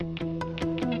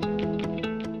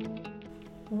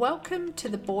Welcome to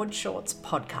the Board Shorts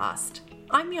podcast.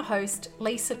 I'm your host,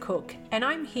 Lisa Cook, and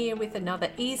I'm here with another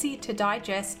easy to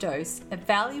digest dose of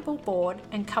valuable board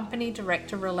and company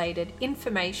director related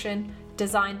information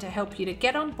designed to help you to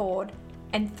get on board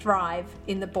and thrive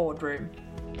in the boardroom.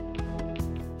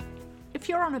 If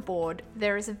you're on a board,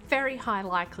 there is a very high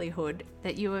likelihood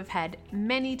that you have had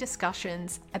many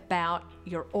discussions about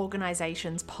your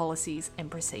organisation's policies and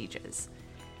procedures.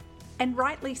 And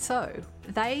rightly so.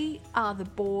 They are the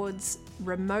board's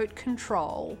remote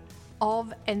control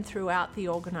of and throughout the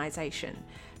organisation,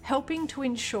 helping to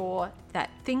ensure that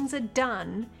things are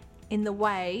done in the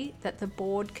way that the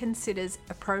board considers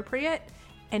appropriate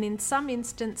and in some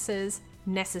instances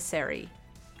necessary.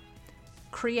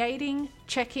 Creating,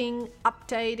 checking,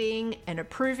 updating and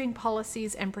approving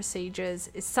policies and procedures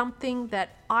is something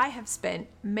that I have spent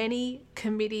many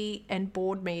committee and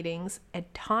board meetings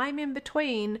and time in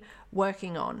between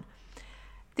working on.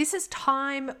 This is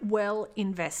time well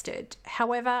invested.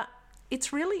 However,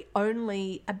 it's really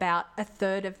only about a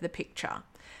third of the picture.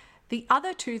 The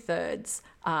other 2/3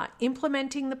 are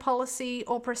implementing the policy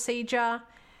or procedure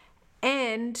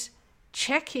and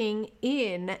checking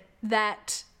in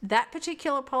that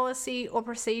particular policy or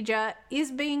procedure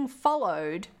is being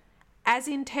followed as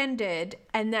intended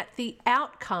and that the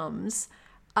outcomes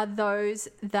are those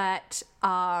that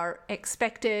are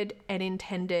expected and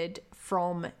intended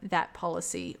from that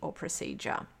policy or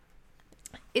procedure.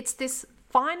 It's this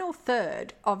final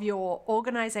third of your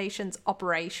organization's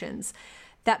operations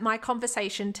that my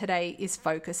conversation today is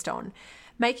focused on,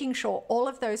 making sure all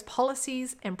of those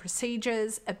policies and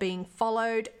procedures are being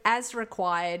followed as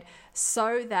required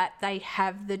so that they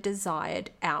have the desired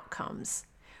outcomes.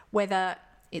 Whether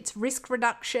it's risk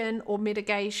reduction or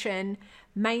mitigation,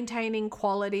 maintaining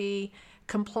quality,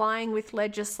 complying with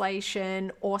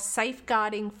legislation, or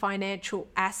safeguarding financial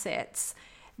assets,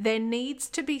 there needs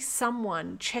to be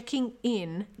someone checking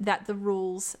in that the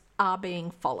rules are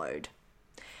being followed.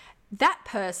 That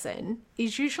person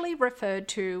is usually referred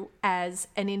to as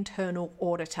an internal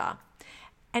auditor,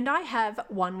 and I have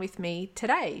one with me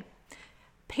today.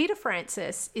 Peter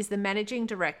Francis is the Managing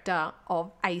Director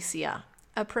of ASIA,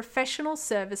 a professional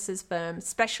services firm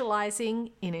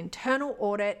specialising in internal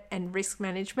audit and risk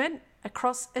management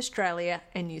across Australia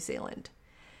and New Zealand.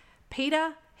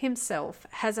 Peter himself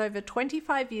has over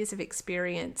 25 years of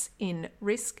experience in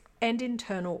risk and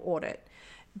internal audit,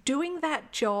 doing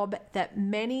that job that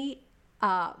many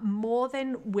are more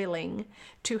than willing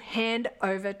to hand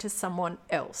over to someone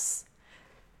else.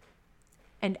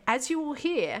 And as you will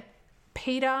hear,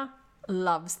 Peter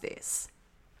loves this.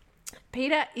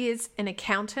 Peter is an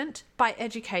accountant by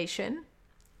education,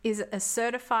 is a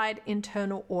certified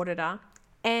internal auditor,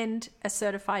 and a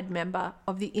certified member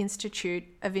of the Institute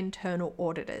of Internal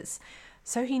Auditors.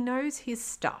 So he knows his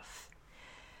stuff.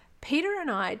 Peter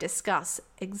and I discuss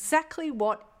exactly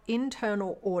what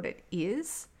internal audit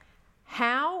is,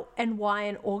 how and why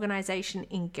an organisation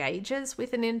engages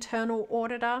with an internal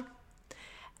auditor,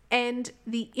 and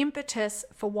the impetus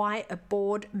for why a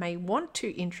board may want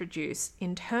to introduce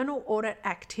internal audit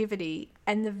activity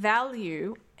and the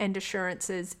value and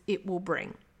assurances it will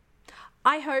bring.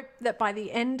 I hope that by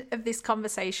the end of this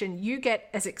conversation, you get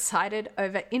as excited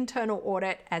over internal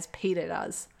audit as Peter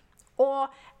does, or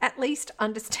at least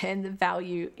understand the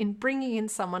value in bringing in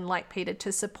someone like Peter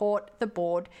to support the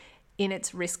board in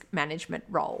its risk management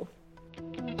role.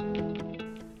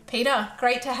 Peter,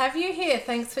 great to have you here.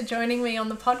 Thanks for joining me on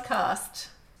the podcast.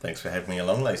 Thanks for having me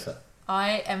along, Lisa.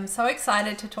 I am so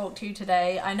excited to talk to you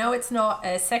today. I know it's not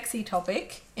a sexy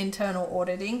topic, internal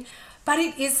auditing, but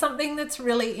it is something that's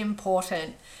really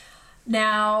important.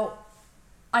 Now,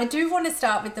 I do want to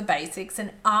start with the basics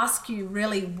and ask you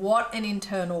really what an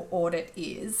internal audit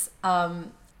is.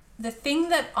 The thing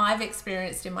that I've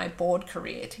experienced in my board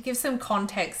career, to give some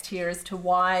context here as to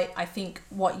why I think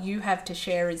what you have to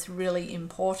share is really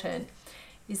important,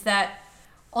 is that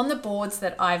on the boards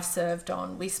that I've served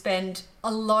on, we spend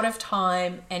a lot of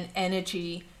time and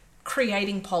energy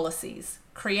creating policies,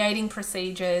 creating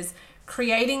procedures,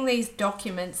 creating these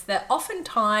documents that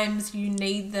oftentimes you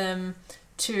need them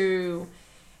to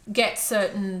get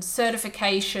certain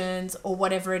certifications or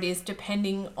whatever it is,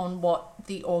 depending on what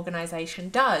the organization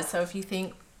does. So if you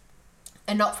think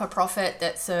a not-for-profit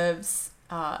that serves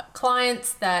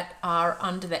clients that are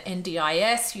under the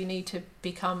NDIS, you need to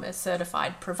become a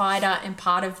certified provider, and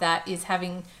part of that is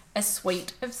having a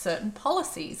suite of certain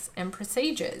policies and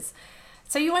procedures.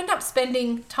 So you end up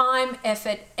spending time,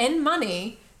 effort, and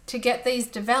money to get these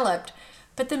developed.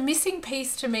 But the missing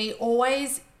piece to me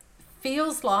always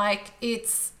feels like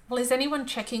it's, well, is anyone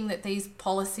checking that these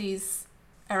policies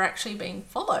are actually being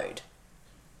followed?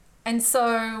 And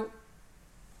so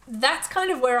that's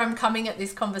kind of where I'm coming at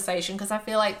this conversation, because I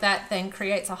feel like that then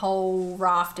creates a whole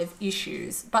raft of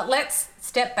issues. But let's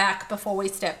step back before we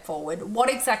step forward. What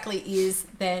exactly is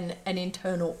then an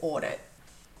internal audit?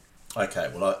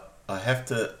 Okay, well, I have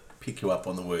to pick you up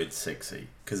on the word sexy,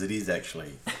 because it is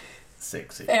actually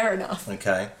sexy. Fair enough.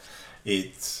 Okay,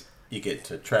 you get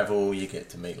to travel, you get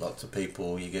to meet lots of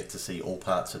people, you get to see all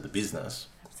parts of the business,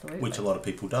 Absolutely. which a lot of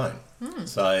people don't.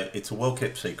 So it's a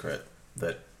well-kept secret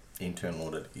that internal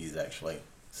audit is actually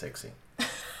sexy.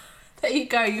 There you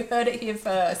go. You heard it here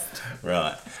first.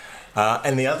 Right.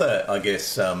 And the other, I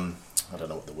guess, I don't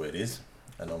know what the word is,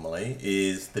 anomaly,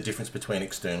 is the difference between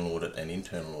external audit and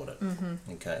internal audit.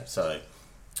 Okay, so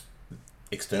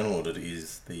external audit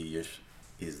is the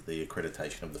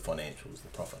accreditation of the financials, the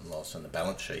profit and loss, and the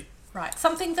balance sheet. Right.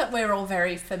 Something that we're all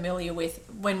very familiar with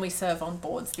when we serve on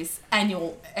boards, this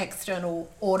annual external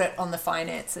audit on the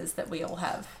finances that we all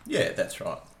have. Yeah, that's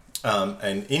right.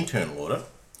 And internal audit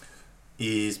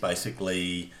is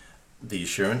basically the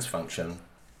assurance function,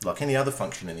 like any other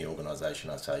function in the organisation.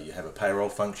 I say you have a payroll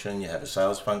function, you have a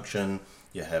sales function,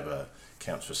 you have a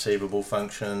accounts receivable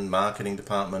function, marketing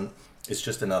department. It's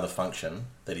just another function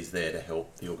that is there to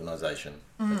help the organisation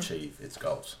achieve its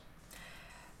goals.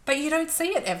 But you don't see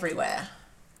it everywhere.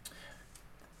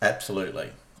 Absolutely.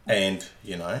 And,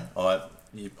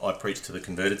 I preach to the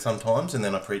converted sometimes, and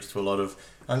then I preach to a lot of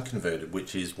unconverted,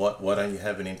 which is why don't you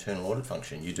have an internal audit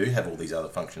function? You do have all these other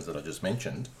functions that I just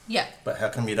mentioned. Yeah. But how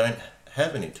come you don't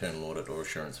have an internal audit or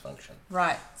assurance function?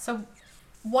 Right. So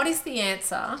what is the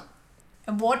answer,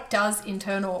 and what does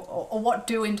what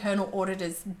do internal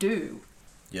auditors do?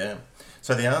 Yeah.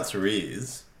 So the answer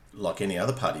is, like any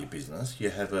other part of your business, you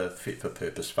have a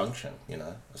fit-for-purpose function,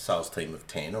 a sales team of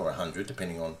 10 or 100,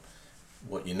 depending on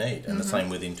what you need. And the same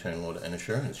with internal audit and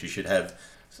assurance. You should have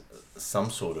some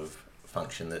sort of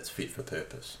function that's fit for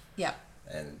purpose. Yeah.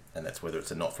 And that's whether it's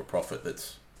a not-for-profit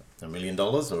that's $1 million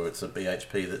or it's a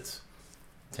BHP that's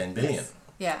 10 billion. Yes.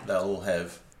 Yeah. They'll all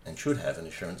have and should have an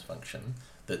assurance function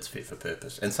that's fit for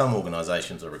purpose. And some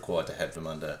organisations are required to have them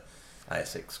under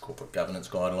ASX corporate governance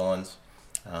guidelines.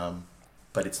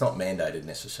 But it's not mandated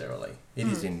necessarily. It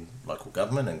is in local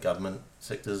government and government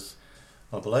sectors,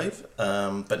 I believe,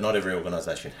 but not every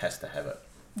organisation has to have it.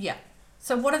 Yeah.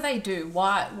 So what do they do?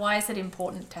 Why is it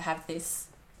important to have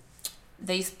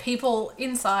these people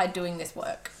inside doing this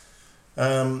work?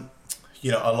 I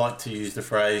like to use the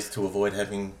phrase to avoid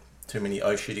having too many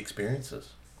oh shit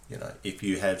experiences. If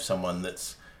you have someone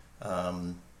that's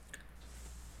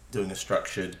doing a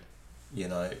structured,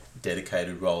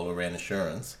 dedicated role around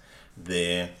assurance,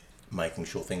 they're making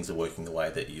sure things are working the way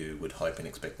that you would hope and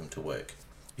expect them to work.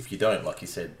 If you don't, like you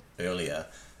said earlier,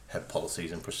 have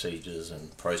policies and procedures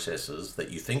and processes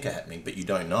that you think are happening but you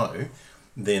don't know,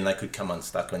 then they could come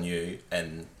unstuck on you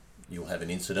and you'll have an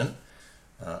incident,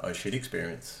 oh shit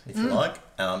experience, if you like,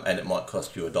 and it might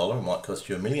cost you $1, it might cost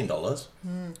you $1 million,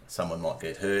 someone might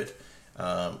get hurt,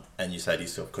 and you say to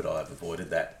yourself, could I have avoided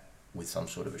that with some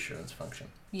sort of assurance function?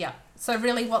 Yeah. So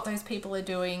really what those people are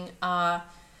doing are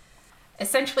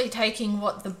essentially taking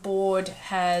what the board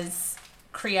has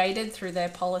created through their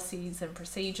policies and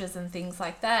procedures and things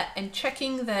like that and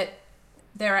checking that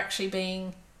they're actually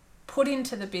being put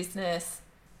into the business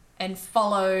and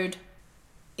followed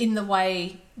in the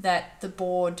way that the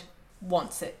board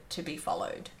wants it to be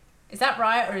followed. Is that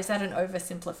right, or is that an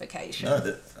oversimplification? No,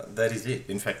 that is it.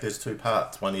 In fact, there's two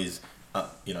parts. One is,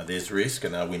 there's risk,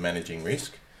 and are we managing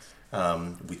risk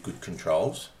with good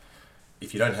controls?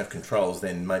 If you don't have controls,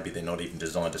 then maybe they're not even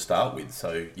designed to start with.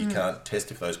 So you can't test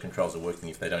if those controls are working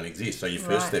if they don't exist. So your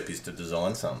first step is to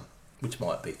design some, which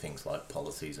might be things like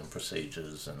policies and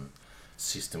procedures and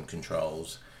system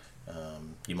controls.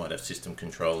 You might have system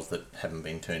controls that haven't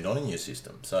been turned on in your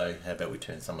system. So how about we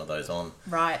turn some of those on?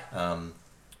 Right.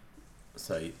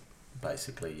 So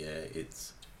basically,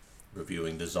 it's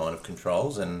reviewing design of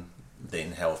controls and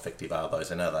then how effective are those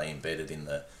and are they embedded in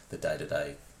the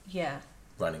day-to-day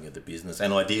running of the business.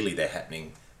 And ideally they're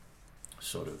happening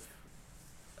sort of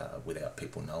without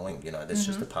people knowing, that's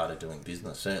just a part of doing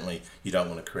business. Certainly you don't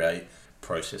want to create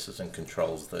processes and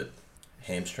controls that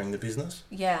hamstring the business.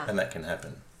 Yeah. And that can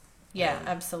happen. Yeah,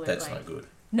 absolutely. That's no good.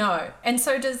 No. And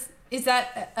so is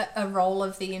that a role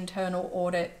of the internal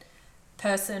audit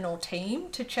person or team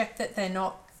to check that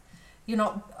you're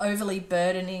not overly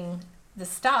burdening the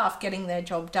staff getting their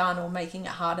job done or making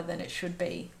it harder than it should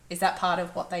be? Is that part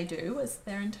of what they do as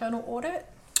their internal audit?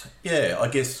 Yeah, I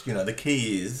guess, the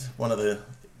key is, one of the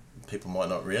people might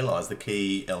not realise, the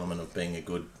key element of being a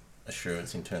good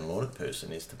assurance internal audit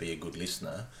person is to be a good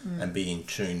listener and be in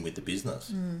tune with the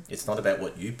business. It's not about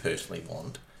what you personally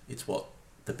want, it's what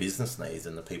the business needs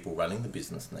and the people running the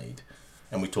business need.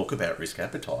 And we talk about risk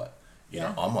appetite. You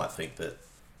know, Yeah. I might think that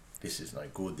this is no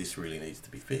good, this really needs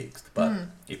to be fixed. But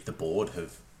if the board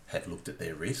have looked at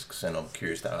their risks, and I'm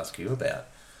curious to ask you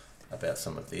about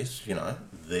some of this, you know,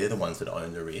 they're the ones that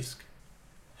own the risk,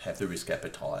 have the risk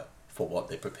appetite for what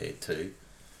they're prepared to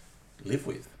live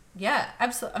with. Yeah,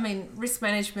 absolutely. I mean, risk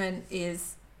management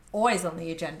is always on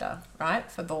the agenda, right,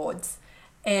 for boards.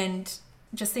 And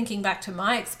just thinking back to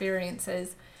my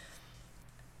experiences,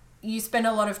 you spend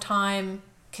a lot of time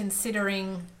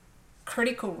considering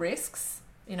critical risks.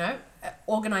 You know,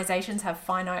 organizations have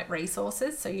finite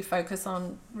resources, so you focus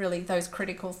on really those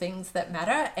critical things that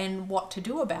matter and what to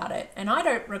do about it. And I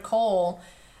don't recall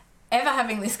ever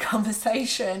having this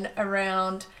conversation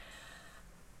around,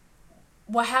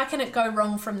 well, how can it go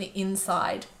wrong from the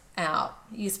inside out?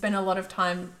 You spend a lot of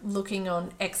time looking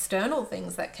on external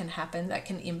things that can happen that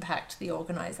can impact the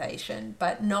organization,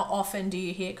 but not often do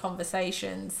you hear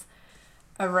conversations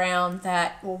around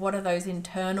that. Well, what are those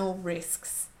internal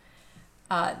risks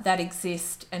that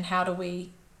exist, and how do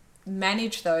we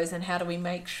manage those, and how do we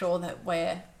make sure that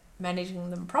we're managing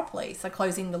them properly? So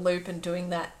closing the loop and doing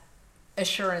that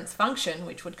assurance function,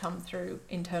 which would come through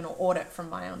internal audit from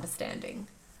my understanding.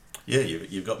 Yeah,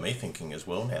 you've got me thinking as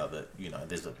well now that, you know,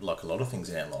 there's like a lot of things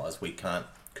in our lives, we can't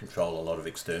control a lot of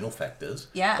external factors,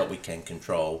 but we can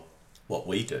control what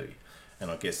we do. And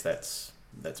I guess that's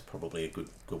probably a good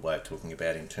way of talking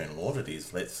about internal audit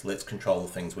is let's control the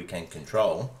things we can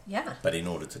control. Yeah. But in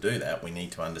order to do that, we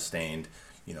need to understand,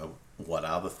 you know, what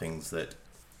are the things that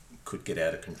could get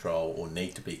out of control or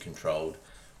need to be controlled,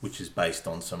 which is based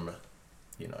on some,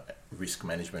 you know, risk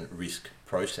management, risk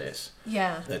process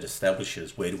that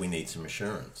establishes where do we need some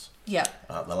assurance. Yeah.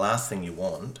 The last thing you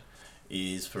want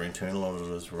is for internal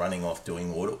auditors running off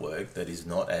doing audit work that is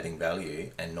not adding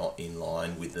value and not in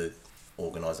line with the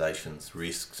organisation's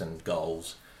risks and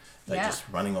goals. They're just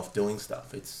running off doing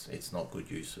stuff. It's not good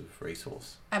use of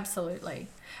resource. Absolutely.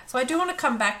 So I do want to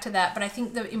come back to that, but I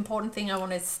think the important thing I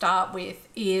want to start with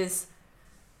is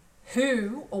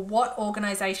who or what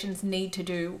organisations need to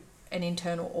do an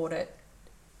internal audit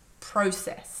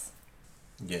process.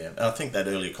 Yeah, and I think that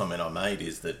earlier comment I made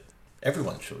is that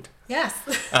everyone should. Yes.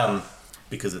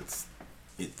 Because it's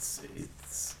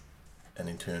an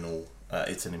internal,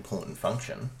 it's an important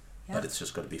function, but it's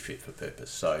just got to be fit for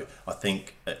purpose. So I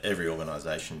think every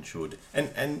organisation should,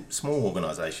 and small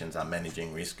organisations are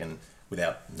managing risk, and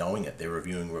without knowing it, they're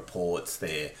reviewing reports,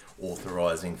 they're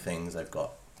authorising things, they've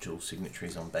got dual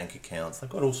signatories on bank accounts, they've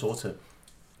got all sorts of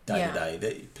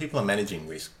day-to-day. People are managing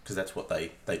risk because that's what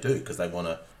they do, because they want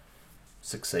to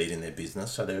succeed in their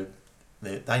business. So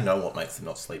they know what makes them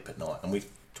not sleep at night. And we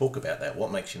talk about that.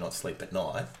 What makes you not sleep at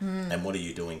night, and what are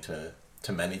you doing to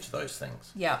manage those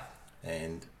things? Yeah.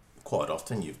 And quite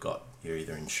often you're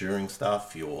either insuring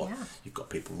stuff, you've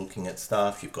got people looking at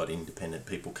stuff, you've got independent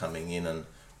people coming in and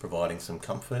providing some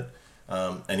comfort.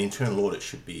 And internal audit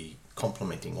should be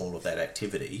complementing all of that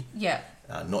activity. Yeah.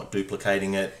 Not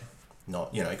duplicating it.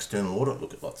 Not, you know, external audit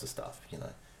look at lots of stuff, you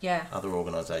know. Yeah. Other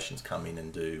organisations come in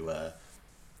and do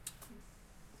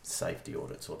safety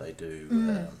audits, or they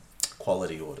do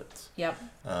quality audits. Yep.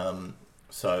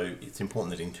 So it's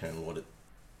important that internal audit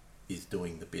is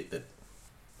doing the bit that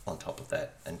on top of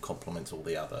that and complements all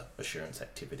the other assurance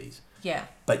activities. Yeah.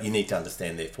 But you need to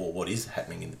understand, therefore, what is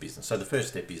happening in the business. So the first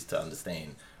step is to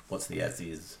understand what's the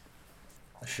as-is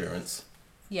assurance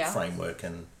framework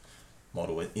and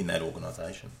model in that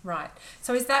organisation. Right.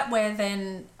 So is that where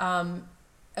then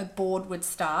a board would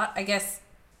start? I guess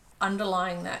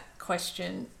underlying that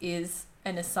question is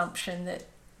an assumption that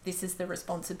this is the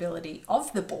responsibility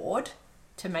of the board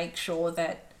to make sure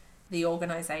that the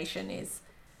organisation is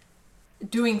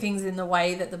doing things in the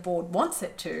way that the board wants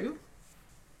it to.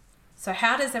 So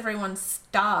how does everyone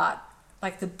start,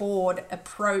 like the board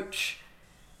approach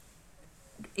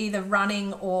either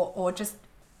running or just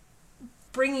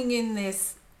bringing in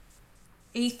this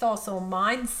ethos or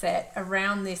mindset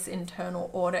around this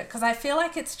internal audit? Because I feel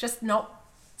like it's just not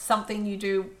something you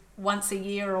do once a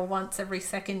year or once every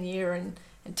second year and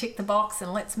tick the box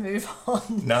and let's move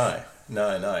on. No.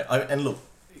 And look,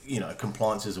 you know,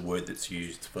 compliance is a word that's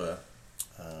used for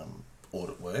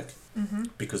audit work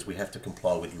because we have to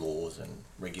comply with laws and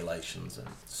regulations and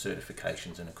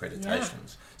certifications and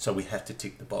accreditations. So we have to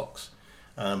tick the box.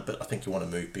 But I think you want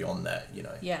to move beyond that, you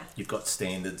know. Yeah. You've got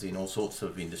standards in all sorts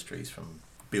of industries, from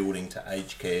building to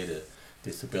aged care to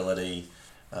disability,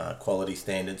 quality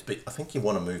standards. But I think you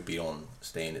want to move beyond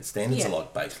standards. Standards are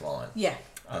like baseline. Yeah.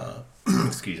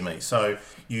 Excuse me. So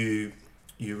you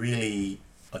really,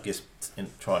 I guess, in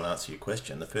try and answer your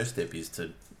question, the first step is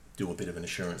to do a bit of an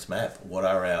assurance map. What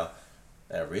are our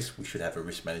our risk, we should have a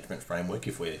risk management framework.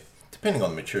 If we're, depending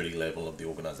on the maturity level of the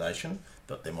organisation,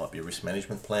 that there might be a risk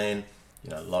management plan,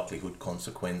 likelihood,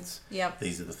 consequence. Yep.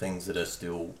 These are the things that are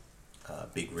still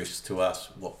big risks to us.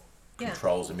 What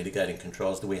controls and mitigating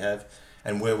controls do we have?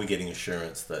 And where are we getting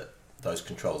assurance that those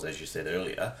controls, as you said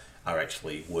earlier, are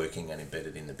actually working and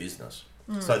embedded in the business?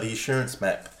 So the assurance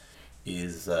map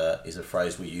is a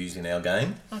phrase we use in our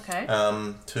game. Okay.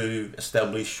 To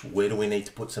establish where do we need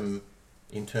to put some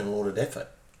internal audit effort.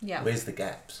 Yeah. Where's the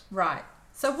gaps? Right.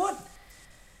 So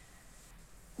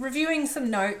reviewing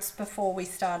some notes before we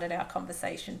started our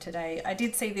conversation today, I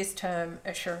did see this term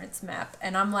assurance map,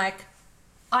 and I'm like,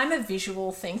 I'm a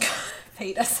visual thinker,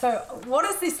 Peter. So what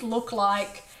does this look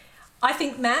like? I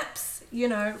think maps,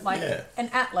 an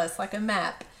atlas, like a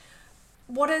map.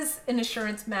 What does an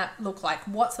assurance map look like?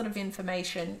 What sort of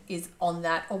information is on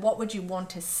that, or what would you want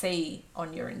to see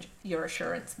on your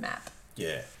assurance map?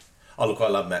 Yeah. Oh, look, I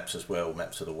love maps as well,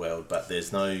 maps of the world, but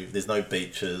there's no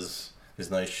beaches,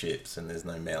 there's no ships, and there's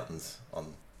no mountains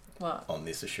on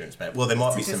this assurance map. Well, there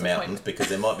might be some mountains because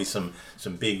there might be some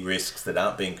big risks that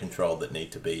aren't being controlled that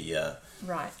need to be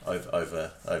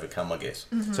overcome, I guess.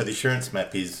 Mm-hmm. So the assurance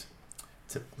map is,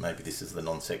 maybe this is the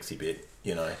non-sexy bit,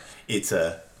 it's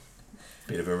a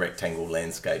bit of a rectangle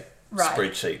landscape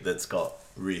spreadsheet that's got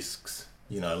risks,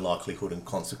 likelihood and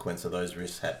consequence of those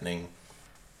risks happening,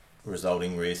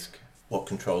 resulting risk, what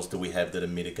controls do we have that are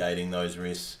mitigating those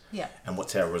risks, and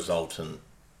what's our resultant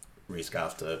risk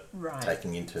after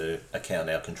taking into account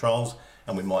our controls.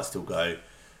 And we might still go,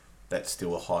 that's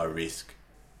still a high risk.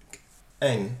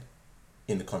 And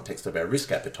in the context of our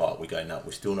risk appetite, we go, no,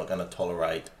 we're still not going to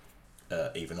tolerate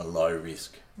even a low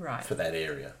risk for that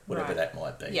area, whatever that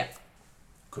might be. Yeah.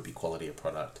 Could be quality of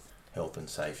product, health and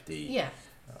safety,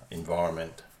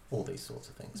 environment, all these sorts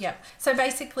of things. Yeah. So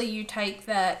basically you take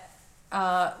that,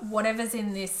 whatever's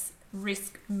in this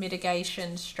risk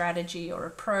mitigation strategy or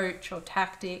approach or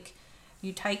tactic,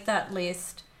 you take that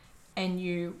list and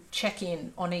you check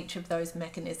in on each of those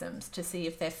mechanisms to see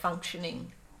if they're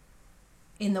functioning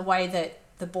in the way that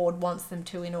the board wants them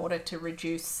to in order to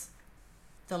reduce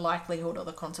the likelihood or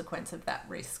the consequence of that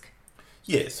risk.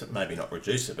 Yes, maybe not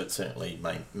reduce it, but certainly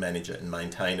manage it and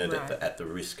maintain it at the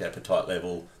risk appetite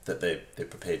level that they're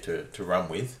prepared to run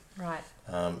with. Right.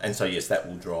 And so, yes, that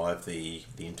will drive the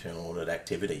internal audit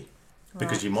activity,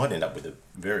 because you might end up with a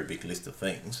very big list of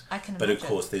things. I can but imagine. Of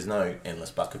course, there's no endless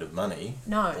bucket of money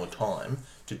or time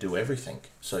to do everything.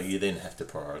 So you then have to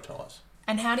prioritise.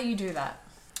 And how do you do that?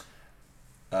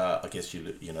 I guess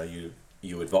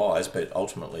you advise, but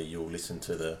ultimately you'll listen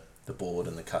to the board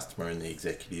and the customer and the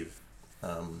executive.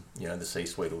 The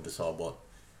C-suite will decide what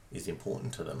is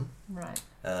important to them. Right.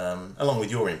 Along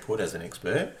with your input as an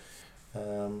expert,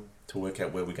 to work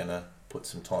out where we're going to put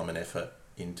some time and effort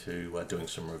into doing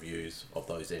some reviews of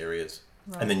those areas.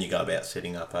 Right. And then you go about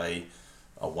setting up a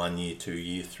 1 year, 2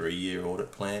 year, 3 year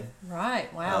audit plan.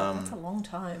 Right. Wow. That's a long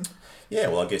time. Yeah.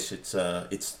 Well, I guess it's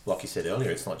like you said earlier,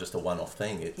 it's not just a one-off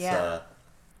thing. It's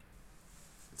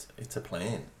a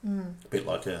plan. A bit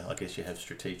like I guess you have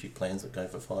strategic plans that go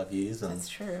for 5 years. And, that's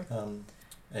true.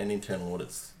 And internal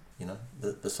audits,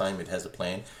 the same. It has a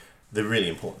plan. The really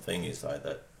important thing is though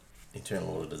that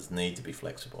internal auditors need to be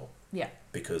flexible. Yeah.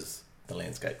 Because the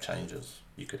landscape changes.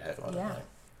 You could have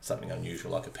something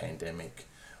unusual like a pandemic,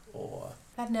 or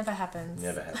that never happens.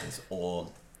 Or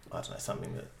I don't know,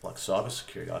 something that like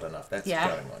cybersecurity. I don't know if that's going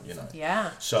on.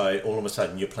 Yeah. So all of a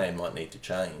sudden your plan might need to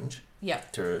change. Yeah.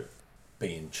 To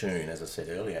be in tune, as I said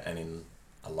earlier, and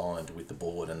aligned with the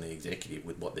board and the executive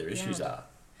with what their issues are,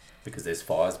 because there's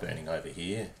fires burning over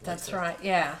here. That's right.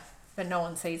 Yeah, but no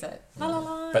one sees it. La, la,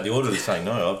 la. But the auditor's saying,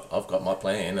 no, I've got my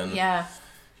plan, and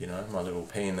my little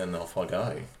pen, and off I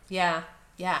go. Yeah.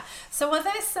 So are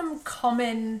there some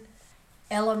common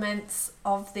elements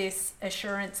of this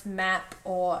assurance map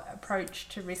or approach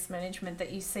to risk management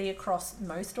that you see across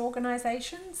most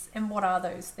organisations, and what are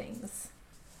those things?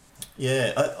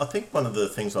 Yeah, I think one of the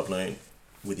things I've learned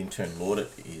with internal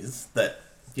audit is that,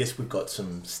 yes, we've got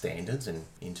some standards and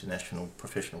international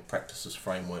professional practices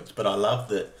frameworks, but I love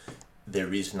that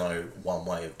there is no one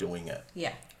way of doing it.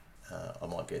 Yeah. I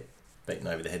might get beaten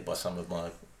over the head by some of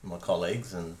my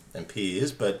colleagues and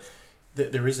peers, but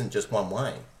there isn't just one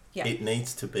way. Yeah. It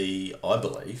needs to be, I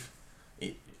believe,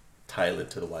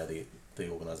 tailored to the way the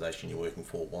organisation you're working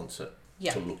for wants it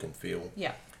to look and feel.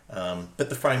 Yeah. But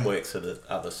the frameworks are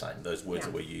the same. Those words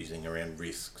that we're using around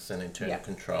risks and internal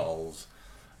controls,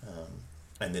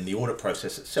 and then the audit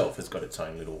process itself has got its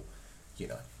own little,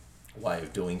 way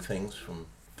of doing things, from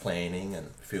planning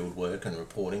and field work and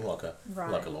reporting, like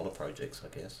a lot of projects,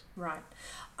 I guess. Right.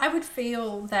 I would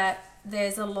feel that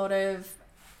there's a lot of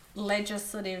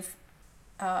legislative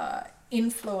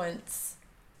influence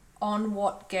on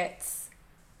what gets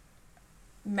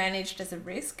managed as a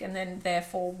risk, and then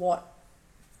therefore what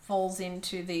falls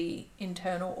into the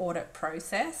internal audit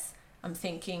process. I'm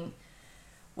thinking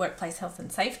workplace health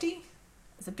and safety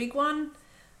is a big one.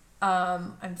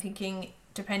 I'm thinking,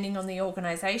 depending on the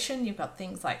organisation, you've got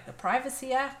things like the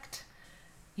Privacy Act.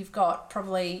 You've got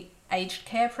probably aged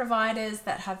care providers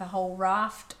that have a whole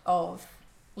raft of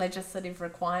legislative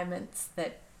requirements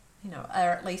that,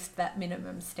 are at least that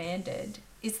minimum standard.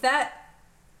 Is that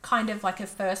kind of like a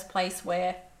first place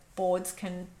where boards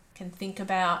can think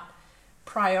about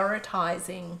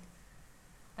prioritising,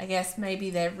 I guess, maybe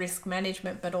their risk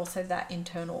management, but also that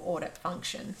internal audit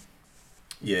function?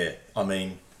 Yeah, I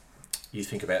mean, you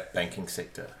think about banking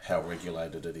sector, how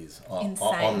regulated it is. I'm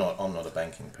not a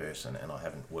banking person, and I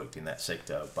haven't worked in that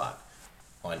sector, but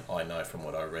I know from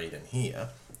what I read and hear,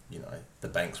 the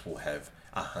banks will have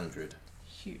 100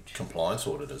 huge compliance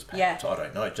auditors, perhaps. I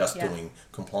don't know, just doing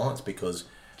compliance, because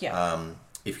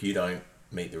if you don't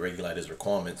meet the regulator's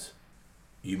requirements,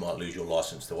 you might lose your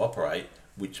license to operate,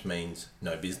 which means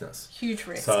no business. Huge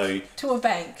risk. So to a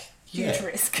bank. Huge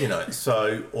risk.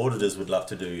 So auditors would love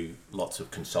to do lots of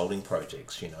consulting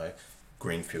projects,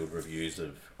 greenfield reviews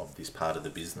of this part of the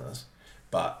business,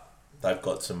 but they've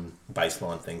got some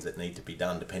baseline things that need to be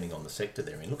done depending on the sector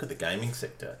they're in. Look at the gaming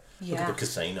sector. Look at the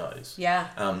casinos. Yeah.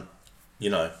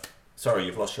 Sorry,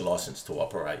 you've lost your license to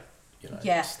operate,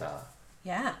 Star.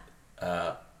 Yeah.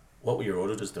 What were your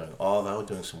auditors doing? Oh, they were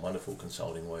doing some wonderful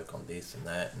consulting work on this and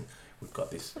that, and we've got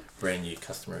this brand new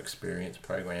customer experience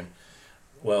program.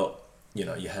 Well, you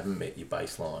haven't met your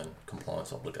baseline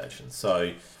compliance obligations.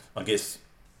 So I guess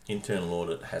internal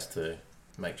audit has to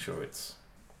make sure it's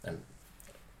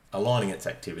aligning its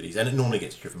activities, and it normally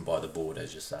gets driven by the board,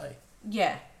 as you say.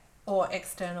 Yeah, or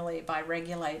externally by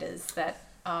regulators that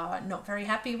are not very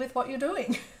happy with what you're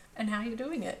doing and how you're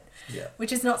doing it. Yeah.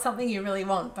 Which is not something you really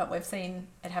want, but we've seen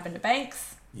it happen to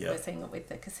banks. Yeah. We're seeing it with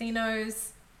the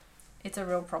casinos. It's a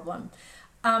real problem.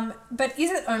 But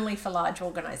is it only for large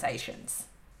organisations?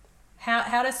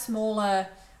 How do smaller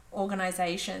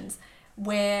organisations,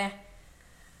 where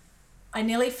I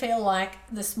nearly feel like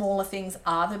the smaller things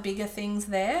are the bigger things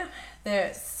there,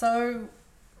 they're so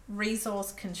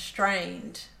resource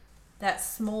constrained that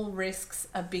small risks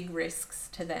are big risks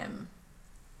to them.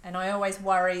 And I always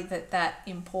worry that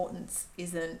importance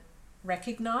isn't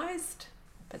recognised,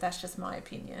 but that's just my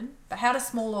opinion. But how do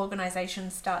small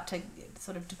organisations start to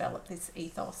sort of develop this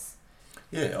ethos?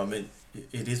 Yeah, I mean,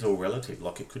 it is all relative.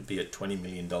 Like, it could be a $20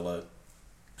 million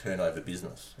turnover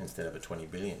business instead of a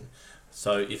 $20 billion.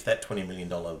 So if that $20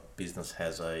 million business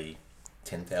has a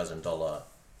 $10,000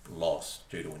 loss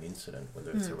due to an incident,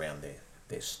 whether it's around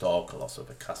their stock, a loss of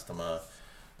a customer,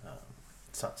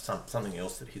 something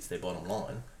else that hits their bottom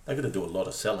line, they've got to do a lot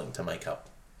of selling to make up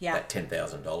that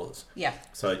 $10,000. Yeah.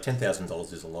 So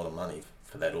 $10,000 is a lot of money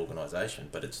for that organisation,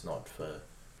 but it's not for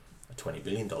a $20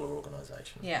 billion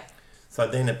organisation. Yeah. So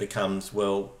then it becomes,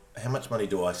 well, how much money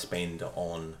do I spend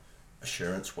on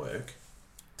assurance work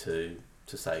to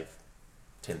save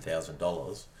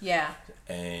 $10,000? Yeah.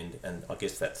 And I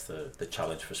guess that's the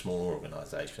challenge for smaller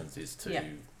organisations, is to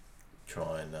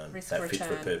try and that fit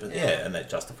for purpose. Yeah, and that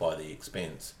justify the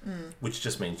expense, which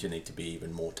just means you need to be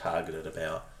even more targeted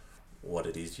about what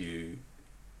it is you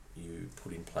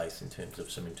put in place in terms of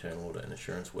some internal audit and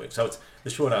assurance work. So the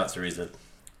short answer is that,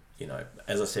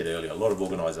 as I said earlier, a lot of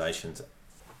organisations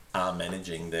are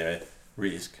managing their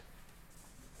risk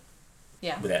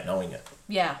without knowing it.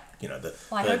 Yeah.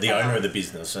 The owner of the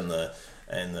business and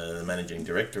the managing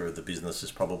director of the business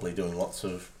is probably doing lots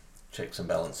of checks and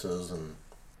balances and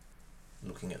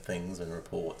looking at things and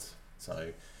reports.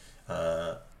 So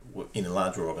in a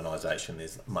larger organisation,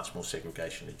 there's much more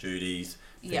segregation of duties.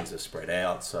 Things are spread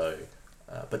out. So,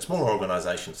 but smaller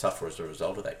organisations suffer as a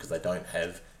result of that, because they don't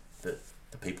have the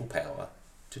people power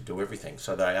to do everything.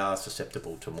 So they are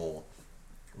susceptible to more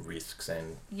risks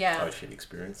and shit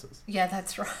experiences. Yeah,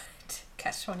 that's right.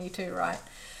 Catch-22, right?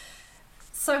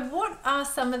 So what are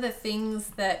some of the things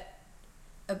that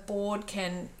a board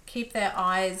can keep their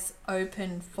eyes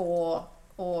open for,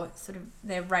 or sort of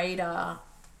their radar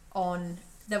on,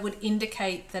 that would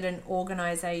indicate that an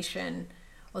organisation,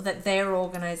 or that their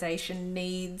organisation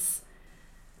needs,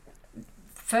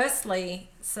 firstly,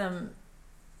 some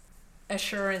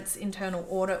assurance internal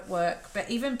audit work, but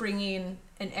even bring in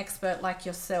an expert like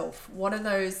yourself? What are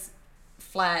those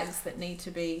flags that need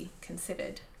to be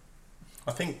considered?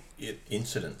 I think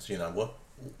incidents,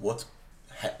 what's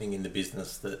happening in the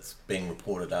business that's being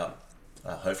reported up,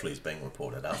 hopefully is being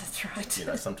reported up. That's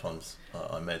right. Sometimes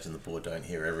I imagine the board don't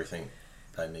hear everything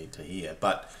they need to hear.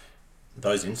 But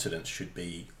those incidents should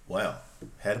be, wow,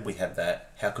 how did we have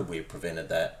that? How could we have prevented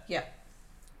that? Yeah.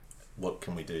 What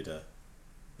can we do to,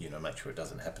 make sure it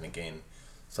doesn't happen again?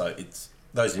 So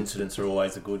those incidents are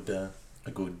always a good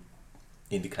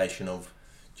indication of,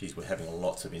 geez, we're having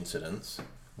lots of incidents.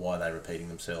 Why are they repeating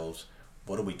themselves?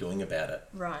 What are we doing about it?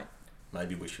 Right.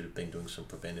 Maybe we should have been doing some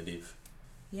preventative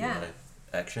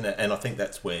action. And I think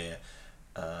that's where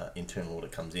internal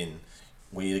audit comes in.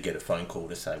 We either get a phone call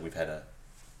to say we've had a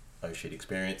oh shit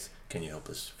experience, can you help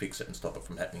us fix it and stop it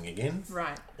from happening again?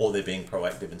 Right. Or they're being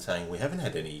proactive and saying we haven't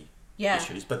had any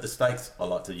issues, but the stakes, I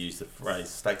like to use the phrase,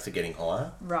 stakes are getting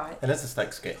higher. Right. And as the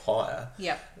stakes get higher,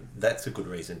 that's a good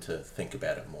reason to think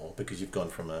about it more, because you've gone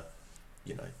from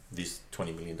this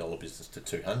 $20 million business to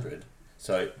 200.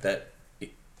 So that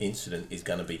incident is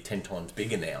going to be 10 times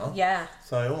bigger now. Yeah.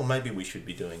 So, maybe we should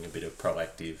be doing a bit of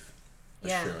proactive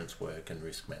assurance work and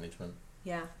risk management.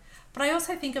 Yeah. But I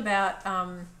also think about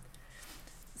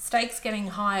stakes getting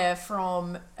higher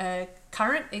from a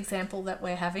current example that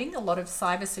we're having, a lot of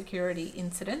cybersecurity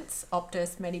incidents,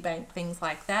 Optus, Medibank, things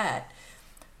like that.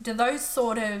 Do those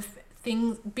sort of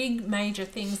things, big major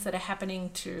things that are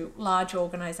happening to large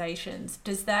organisations,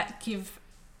 does that give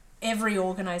every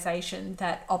organisation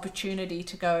that opportunity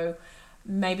to go,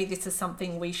 maybe this is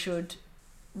something we should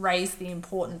raise the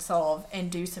importance of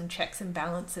and do some checks and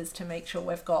balances to make sure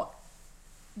we've got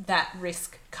that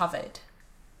risk covered?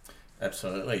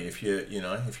 Absolutely. If you're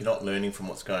not learning from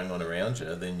what's going on around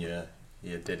you, then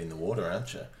you're dead in the water,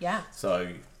 aren't you? Yeah. So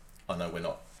I know we're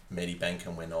not Medibank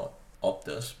and we're not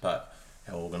Optus, but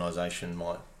our organisation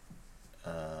might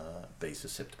be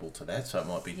susceptible to that. So it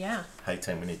might be, hey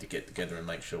team, we need to get together and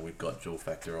make sure we've got dual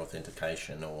factor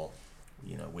authentication, or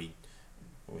we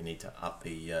need to up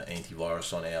the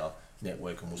antivirus on our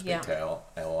network, and we'll speak to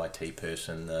our IT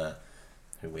person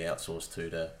who we outsource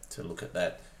to look at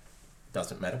that.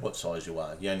 Doesn't matter what size you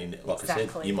are. You only, like I said,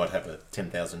 you might have a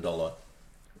 $10,000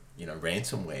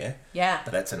 ransomware. Yeah.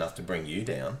 But that's enough to bring you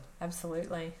down.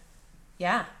 Absolutely.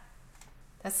 Yeah.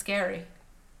 That's scary.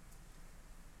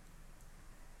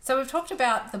 So we've talked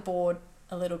about the board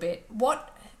a little bit.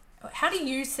 How do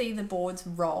you see the board's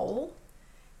role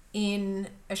in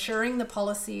assuring the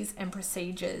policies and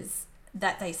procedures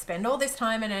that they spend all this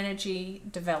time and energy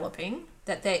developing,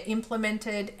 that they're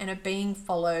implemented and are being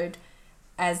followed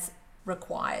as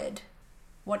required?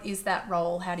 What is that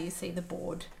role? How do you see the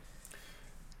board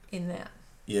in that?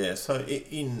 Yeah, so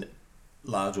in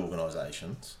large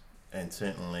organisations, and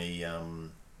certainly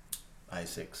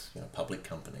ASX, public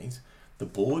companies, the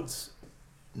boards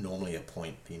normally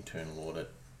appoint the internal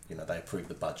audit. They approve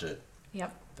the budget.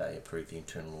 Yep. They approve the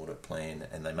internal audit plan,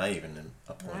 and they may even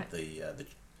appoint the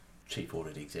chief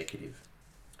audit executive.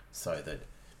 So that,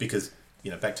 because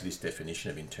back to this definition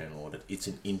of internal audit, it's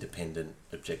an independent,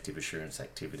 objective assurance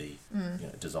activity,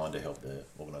 designed to help the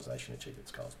organisation achieve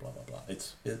its goals. Blah blah blah.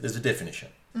 There's a definition.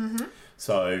 Mm-hmm.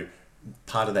 So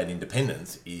part of that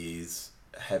independence is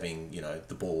having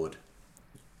the board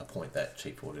appoint that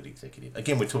chief audit executive.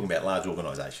 Again, we're talking about large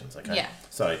organisations, okay? Yeah.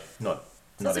 So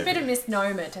it's a bit of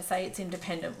misnomer to say it's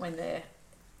independent when they're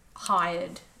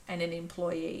hired and an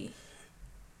employee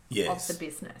of the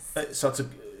business. So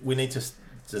we need to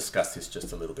discuss this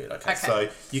just a little bit, okay? So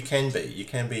you can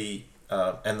be,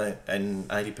 and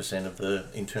 80% of the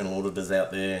internal auditors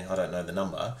out there, I don't know the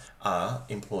number, are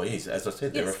employees. As I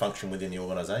said, they're a function within the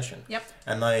organisation. Yep.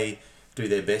 And they do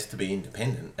their best to be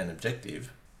independent and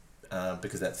objective,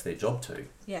 because that's their job too.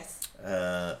 Yes.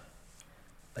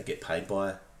 They get paid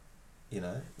by,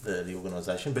 the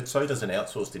organisation, but so does an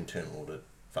outsourced internal audit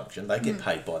function. They get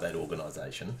paid by that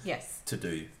organisation to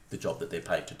do the job that they're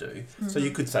paid to do. Mm-hmm. So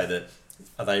you could say that,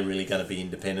 are they really going to be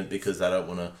independent because they don't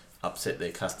want to upset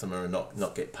their customer and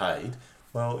not get paid?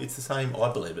 Well, it's the same.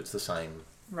 I believe it's the same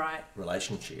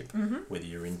relationship, whether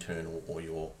you're internal or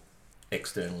you're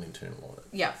external internal audit.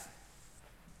 Yeah.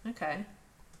 Okay.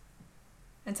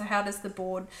 And so how does the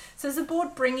board... So does the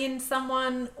board bring in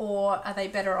someone, or are they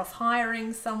better off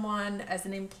hiring someone as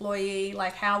an employee?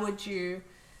 Like, how would you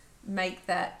make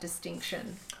that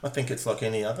distinction? I think it's like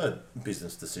any other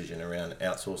business decision around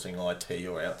outsourcing IT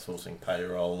or outsourcing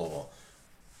payroll, or,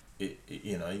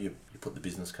 you put the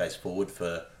business case forward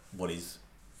for what is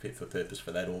fit for purpose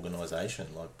for that organisation.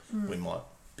 Like, we might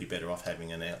be better off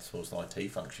having an outsourced IT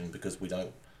function because we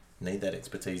don't need that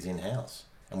expertise in-house,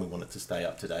 and we want it to stay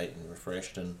up to date and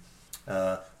refreshed, and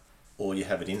or you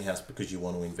have it in-house because you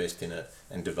want to invest in it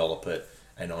and develop it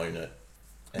and own it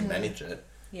and manage it.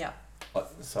 Yeah.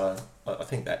 So I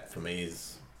think that for me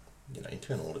is,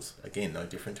 internal audit's, again, no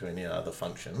different to any other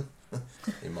function,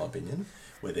 in my opinion.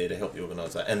 We're there to help the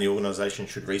organisation, and the organisation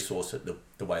should resource it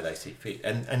the way they see fit.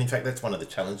 And in fact, that's one of the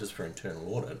challenges for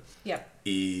internal audit. Yep.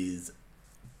 Is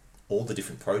all the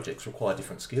different projects require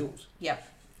different skills. Yep.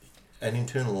 An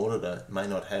internal auditor may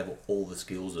not have all the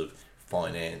skills of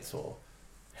finance or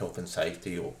health and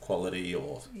safety or quality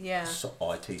or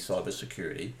IT cyber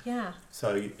security. Yeah.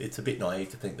 So it's a bit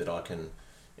naive to think that I can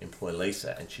employ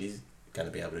Lisa and she's going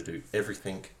to be able to do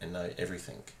everything and know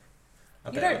everything.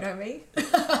 You don't know me.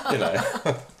 You know,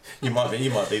 you might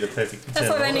be the perfect. That's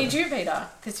why they need you, Peter,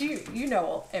 because you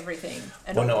know everything.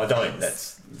 And well, no, I don't.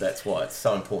 That's why it's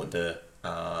so important to.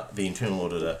 The internal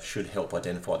auditor should help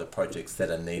identify the projects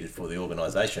that are needed for the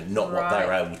organisation, not what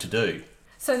they're able to do.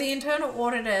 So the internal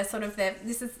auditor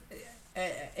this is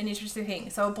an interesting thing.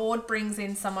 So a board brings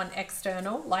in someone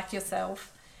external, like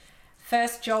yourself.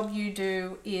 First job you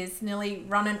do is nearly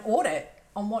run an audit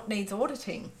on what needs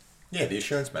auditing. Yeah, the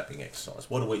assurance mapping exercise.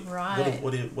 What do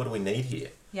we need here?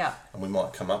 Yeah. And we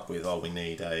might come up with, we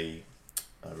need a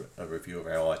review of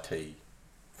our IT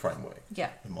framework.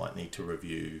 Yeah. We might need to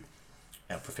review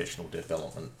our professional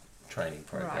development training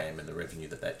program and the revenue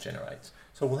that generates.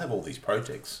 So we'll have all these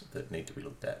projects that need to be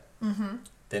looked at. Mm-hmm.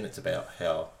 Then it's about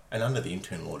how, and under the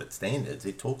internal audit standards,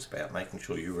 it talks about making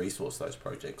sure you resource those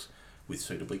projects with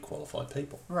suitably qualified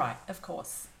people. Right, of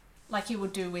course. Like you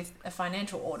would do with a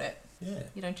financial audit. Yeah.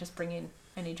 You don't just bring in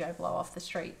any Joe Blow off the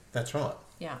street. That's right.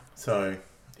 Yeah. So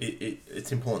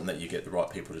it's important that you get the right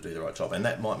people to do the right job. And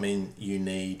that might mean you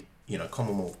need,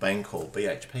 Commonwealth Bank or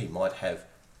BHP might have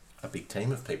a big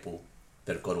team of people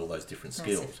that have got all those different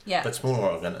skills. Yeah. But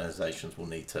smaller organisations will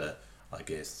need to, I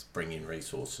guess, bring in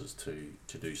resources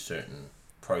to do certain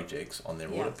projects on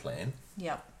their audit plan.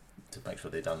 Yeah. To make sure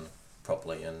they're done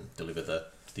properly and deliver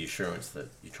the assurance that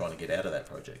you're trying to get out of that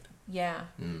project. Yeah.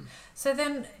 Mm. So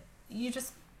then you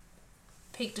just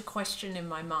piqued a question in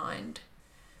my mind.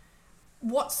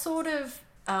 What sort of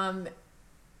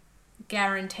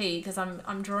guarantee, because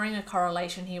I'm drawing a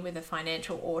correlation here with a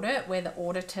financial audit where the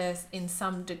auditor in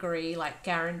some degree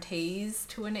guarantees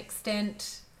to an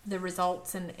extent the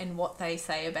results and what they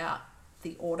say about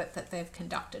the audit that they've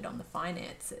conducted on the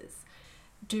finances.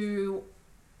 Do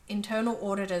internal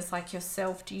auditors like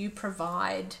yourself, do you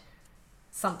provide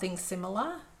something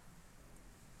similar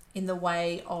in the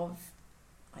way of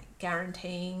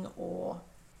guaranteeing or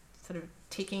sort of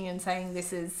ticking and saying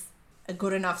this is a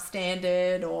good enough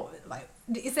standard, or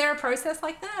is there a process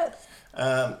like that?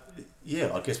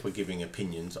 Yeah, I guess we're giving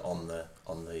opinions on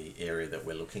the area that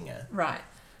we're looking at. Right.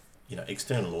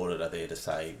 External audit are there to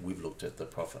say we've looked at the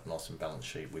profit and loss and balance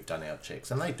sheet, we've done our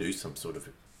checks, and they do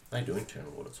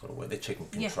internal audit sort of work. They're checking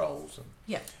controls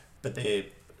but they're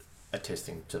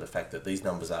attesting to the fact that these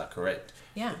numbers are correct.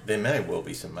 Yeah. There may well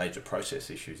be some major process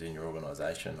issues in your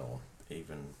organisation or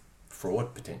even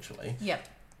fraud potentially. Yeah.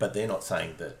 But they're not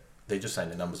saying that. They're just saying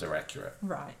the numbers are accurate.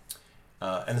 Right.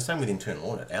 And the same with internal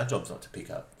audit. Our job's not to pick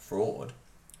up fraud.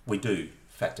 We do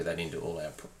factor that into all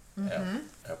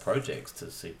our projects to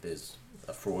see if there's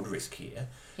a fraud risk here.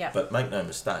 Yeah. But make no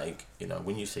mistake,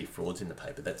 when you see frauds in the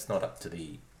paper, that's not up to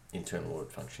the internal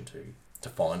audit function to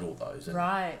find all those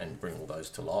and bring all those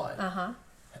to light. Uh-huh.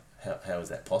 How is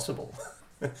that possible?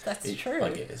 That's true.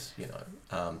 I guess,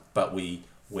 but we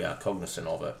are cognizant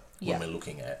of it when we're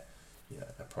looking at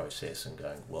a process and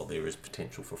going, well, there is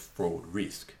potential for fraud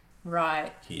risk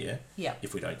here. Yeah.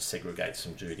 If we don't segregate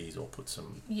some duties or put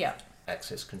some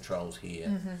access controls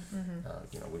here,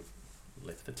 we've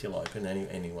left the till open.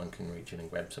 Anyone can reach in and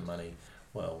grab some money.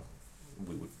 Well,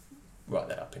 we would write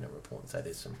that up in a report and say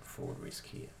there's some fraud risk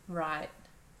here. Right.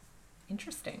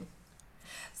 Interesting.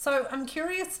 So I'm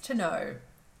curious to know,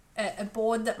 a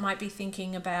board that might be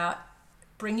thinking about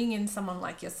bringing in someone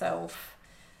like yourself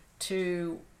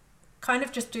to kind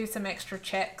of just do some extra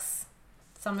checks,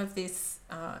 some of this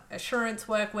assurance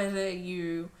work, whether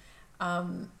you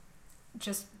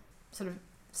just sort of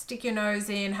stick your nose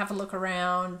in, have a look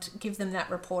around, give them that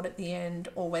report at the end,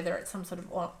 or whether it's some sort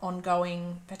of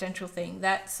ongoing potential thing.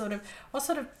 What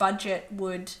sort of budget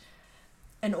would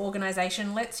an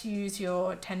organisation, let's use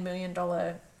your $10 million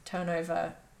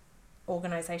turnover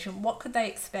organisation, what could they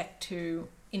expect to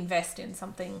invest in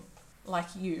something like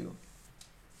you?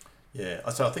 Yeah,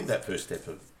 so I think that first step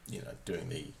of, doing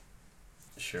the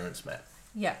assurance map.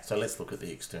 Yeah. So let's look at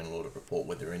the external audit report,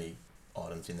 were there any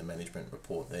items in the management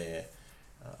report there.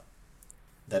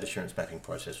 That assurance mapping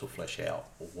process will flesh out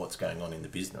what's going on in the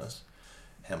business.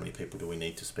 How many people do we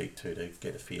need to speak to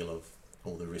get a feel of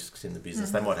all the risks in the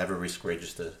business? Mm-hmm. They might have a risk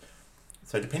register.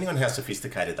 So depending on how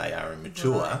sophisticated they are and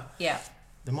mature,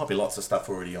 there might be lots of stuff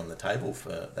already on the table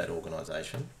for that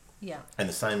organisation. Yeah. And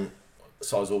the same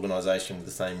size organisation with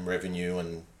the same revenue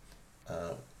and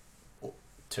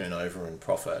turnover and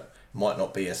profit might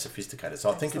not be as sophisticated.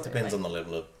 So I think it depends on Absolutely.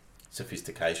 the level of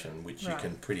sophistication, which you Right.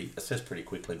 can assess pretty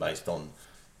quickly based on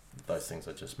those things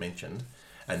I just mentioned,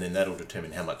 and then that'll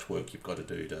determine how much work you've got to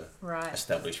do to Right.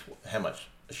 establish how much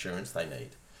assurance they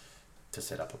need to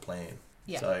set up a plan.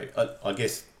 Yeah. So I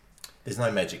guess there's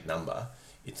no magic number.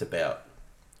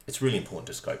 It's really important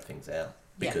to scope things out,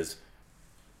 because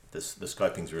the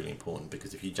scoping is really important,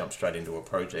 because if you jump straight into a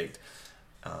project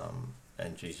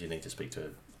and geez, you need to speak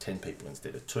to 10 people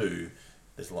instead of 2,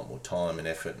 there's a lot more time and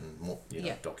effort and more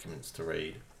documents to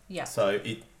read. Yeah. So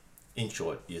in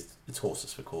short, yes, it's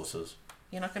horses for courses.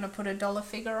 You're not going to put a dollar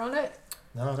figure on it?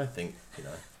 No, I don't think,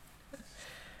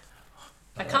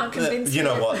 I can't convince you. You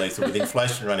know what, Lisa, with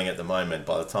inflation running at the moment,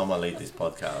 by the time I leave this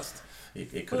podcast,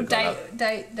 it could have gone up.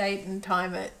 Date and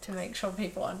time it to make sure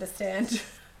people understand.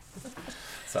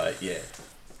 So, yeah.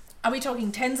 Are we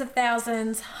talking tens of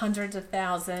thousands, hundreds of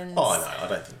thousands? Oh, no, I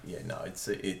don't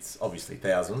think, it's obviously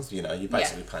thousands. You're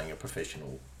basically paying a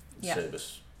professional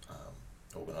service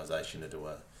organisation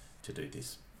to do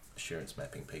this assurance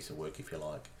mapping piece of work, if you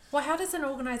like. Well, how does an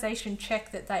organisation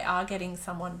check that they are getting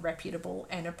someone reputable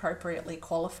and appropriately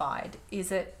qualified?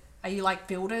 Are you like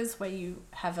builders where you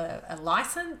have a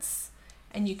licence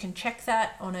and you can check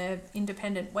that on an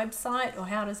independent website, or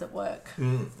how does it work?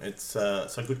 It's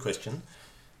a good question.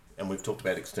 And we've talked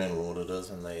about external auditors,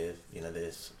 and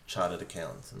there's chartered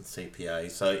accountants and CPA.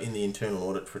 So in the internal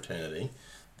audit fraternity,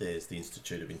 there's the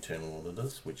Institute of Internal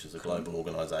Auditors, which is a global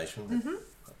organisation with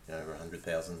over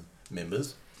 100,000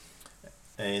 members.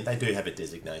 And they do have a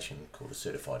designation called a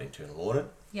Certified Internal Audit.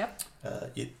 Yep.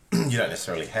 You don't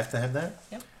necessarily have to have that.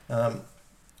 Yep.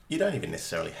 You don't even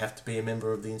necessarily have to be a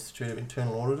member of the Institute of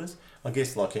Internal Auditors. I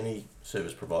guess like any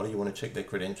service provider, you want to check their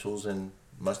credentials and,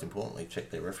 most importantly, check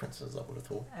their references, I would have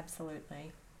thought.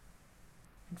 Absolutely.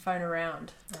 And phone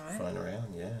around, right? Phone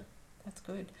around, yeah. That's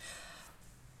good.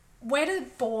 Where do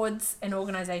boards and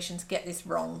organisations get this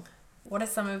wrong? What are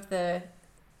some of the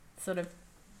sort of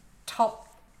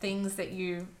top things that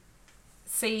you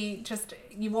see? Just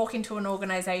you walk into an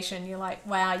organisation, you're like,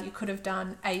 wow, you could have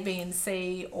done A, B and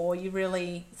C, or you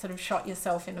really sort of shot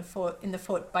yourself in the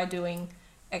foot by doing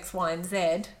X, Y and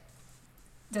Z.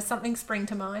 Does something spring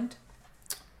to mind?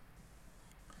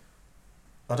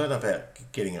 I don't know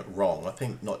about getting it wrong. I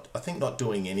think not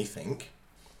doing anything.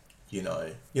 You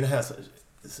know how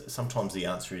sometimes the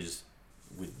answer is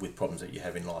with problems that you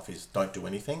have in life is don't do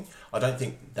anything. I don't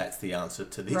think that's the answer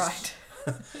to this. Right.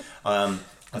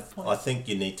 I think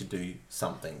you need to do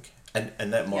something,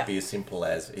 and that might be as simple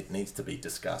as it needs to be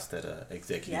discussed at an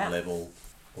executive level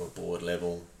or a board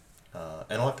level.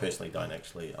 And I personally don't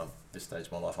actually, at this stage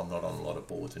of my life, I'm not on a lot of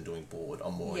boards and doing board.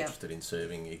 I'm more interested in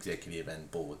serving executive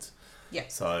and boards. Yeah.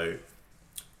 So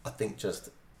I think just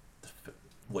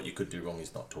what you could do wrong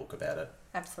is not talk about it.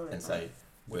 Absolutely. And say,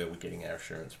 where are we getting our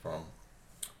assurance from?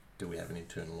 Do we have an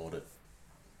internal audit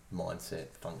mindset,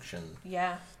 function?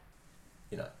 Yeah.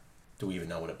 Do we even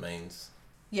know what it means?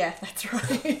 Yeah, that's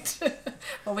right.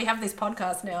 Well, we have this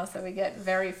podcast now, so we get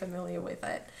very familiar with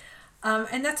it.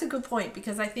 And that's a good point,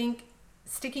 because I think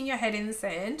sticking your head in the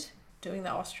sand, doing the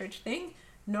ostrich thing,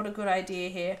 not a good idea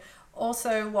here.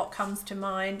 Also, what comes to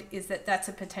mind is that that's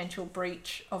a potential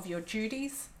breach of your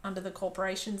duties under the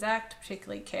Corporations Act,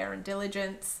 particularly care and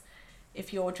diligence.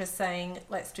 If you're just saying,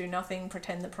 let's do nothing,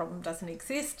 pretend the problem doesn't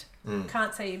exist,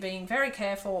 can't say you're being very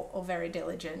careful or very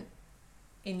diligent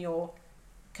in your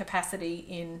capacity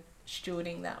in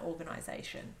stewarding that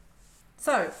organisation.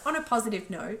 So, on a positive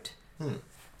note,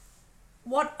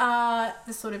 what are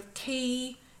the sort of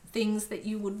key things that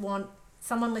you would want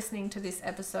someone listening to this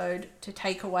episode to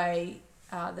take away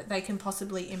that they can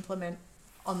possibly implement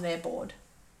on their board?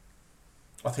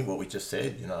 I think what we just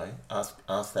said,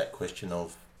 ask that question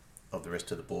of the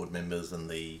rest of the board members and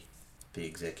the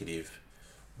executive.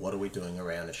 What are we doing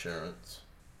around assurance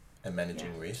and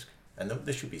managing risk? And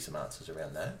there should be some answers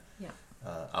around that. Yeah.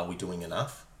 Are we doing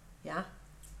enough? Yeah.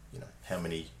 How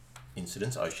many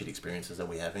incidents, OSHIT experiences are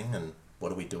we having, and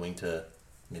what are we doing to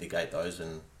mitigate those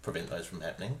and prevent those from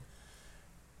happening?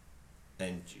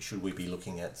 And should we be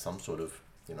looking at some sort of,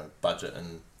 budget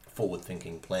and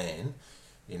forward-thinking plan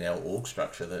in our org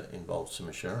structure that involves some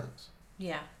assurance?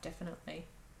 Yeah, definitely.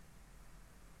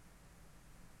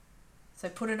 So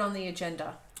put it on the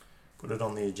agenda. Put it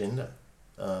on the agenda.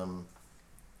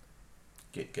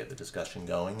 Get the discussion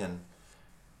going and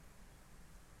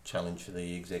challenge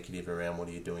the executive around what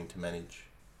are you doing to manage,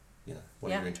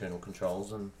 what are your internal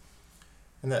controls, and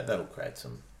that'll create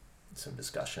some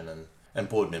discussion, and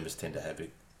board members tend to have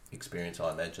experience,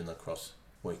 I imagine, across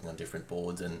working on different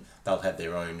boards, and they'll have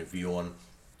their own view on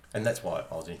And that's why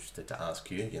I was interested to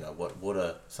ask you, what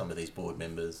are some of these board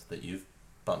members that you've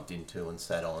bumped into and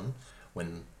sat on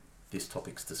when this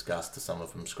topic's discussed? Do some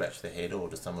of them scratch their head, or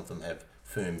do some of them have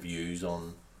firm views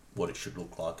on what it should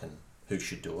look like and who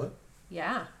should do it?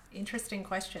 Yeah, interesting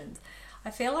questions.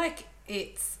 I feel like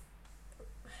it's...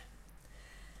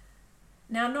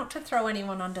 Now, not to throw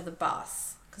anyone under the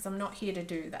bus, because I'm not here to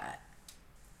do that,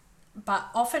 but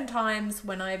oftentimes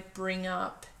when I bring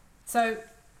up... So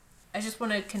I just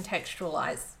want to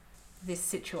contextualize this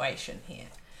situation here.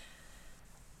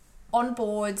 On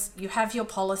boards, you have your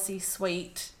policy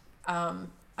suite.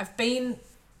 I've been,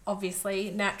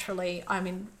 obviously, naturally,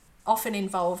 often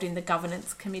involved in the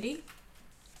governance committee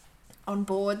on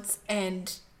boards,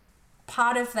 and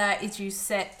part of that is you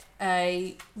set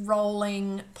a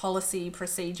rolling policy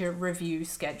procedure review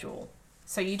schedule.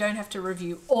 So you don't have to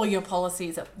review all your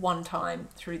policies at one time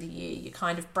through the year. You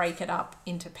kind of break it up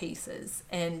into pieces.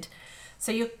 And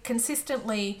so you're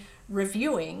consistently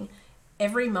reviewing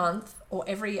every month or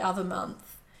every other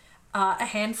month a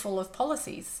handful of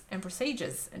policies and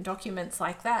procedures and documents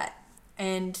like that.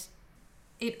 And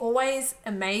it always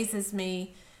amazes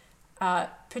me,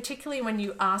 particularly when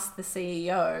you ask the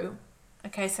CEO,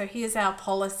 okay, so here's our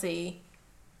policy.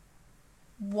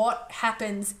 What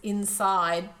happens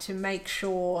inside to make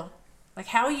sure, like,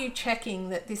 how are you checking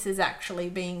that this is actually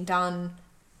being done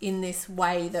in this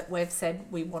way that we've said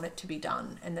we want it to be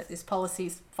done, and that this policy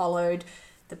is followed,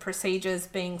 the procedures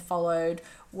being followed,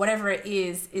 whatever it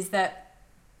is that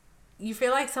you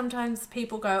feel like sometimes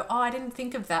people go, oh, I didn't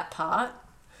think of that part.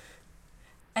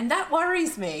 And that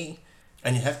worries me.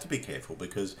 And you have to be careful,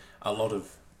 because a lot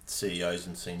of CEOs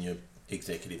and senior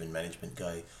executive and management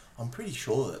go, I'm pretty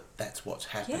sure that that's what's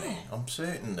happening. Yeah. I'm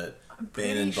certain that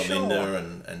Ben and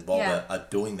Belinda and Bob are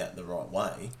doing that the right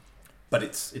way. But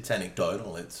it's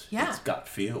anecdotal, it's gut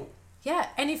feel. Yeah,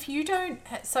 and if you don't...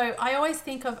 So I always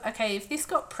think of, okay, if this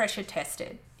got pressure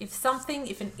tested,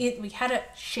 we had a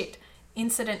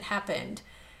incident happened,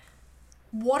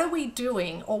 what are we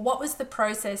doing, or what was the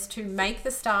process to make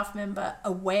the staff member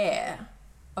aware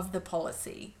of the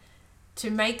policy, to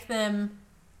make them...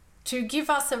 to give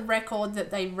us a record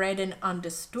that they read and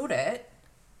understood it,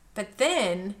 but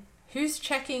then who's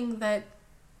checking that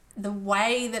the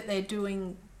way that they're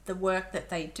doing the work that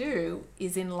they do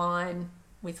is in line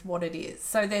with what it is?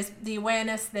 So there's the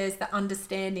awareness, there's the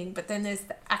understanding, but then there's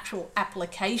the actual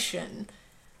application.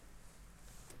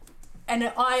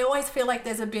 And I always feel like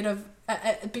there's a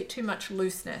bit too much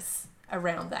looseness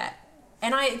around that.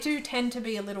 And I do tend to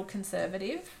be a little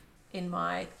conservative in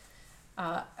my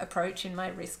approach, in my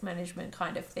risk management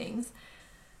kind of things.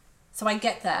 So I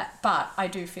get that, but I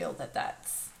do feel that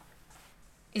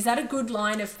is that a good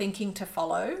line of thinking to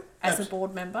follow as a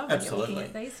board member when you're looking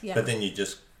at these? Yeah. But then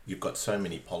you've got so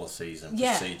many policies and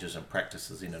procedures and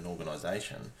practices in an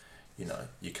organisation,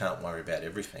 you can't worry about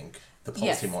everything. The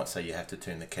policy might say you have to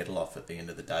turn the kettle off at the end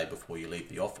of the day before you leave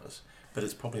the office, but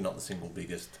it's probably not the single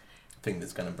biggest thing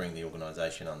that's going to bring the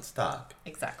organisation unstuck.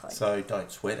 Exactly. So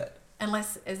don't sweat it.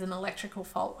 Unless there's an electrical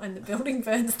fault and the building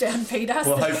burns down, Peter.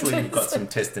 Well, hopefully you've got some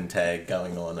test and tag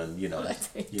going on, and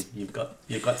you've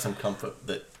got some comfort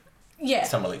that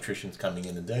some electricians coming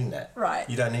in and doing that. Right.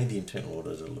 You don't need the internal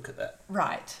auditor to look at that.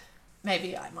 Right.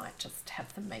 Maybe I might just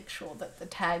have them make sure that the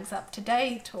tag's up to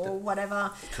date or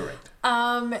whatever. Correct.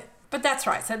 But that's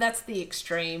right. So that's the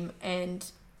extreme, and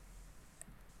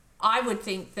I would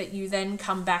think that you then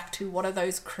come back to what are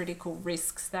those critical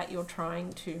risks that you're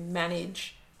trying to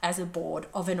manage as a board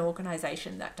of an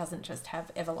organisation that doesn't just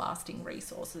have everlasting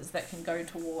resources that can go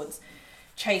towards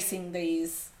chasing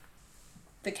these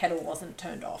the kettle wasn't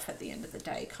turned off at the end of the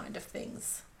day kind of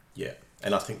things. Yeah,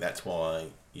 and I think that's why,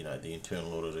 the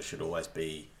internal auditor should always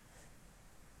be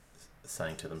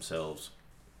saying to themselves,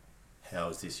 how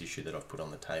is this issue that I've put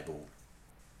on the table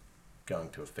going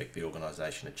to affect the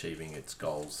organisation achieving its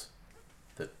goals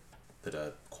that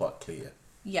are quite clear?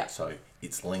 Yeah. So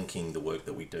it's linking the work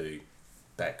that we do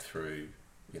back through,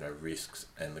 risks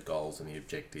and the goals and the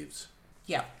objectives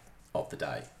of the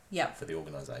day for the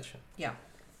organisation. Yeah.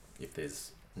 If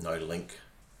there's no link,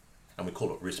 and we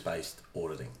call it risk-based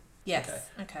auditing. Yes.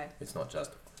 Okay. It's not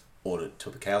just audit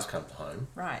till the cows come home.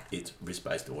 Right. It's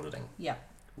risk-based auditing. Yeah.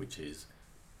 Which is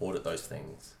audit those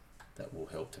things that will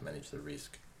help to manage the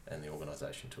risk and the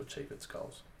organisation to achieve its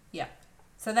goals. Yeah.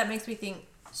 So that makes me think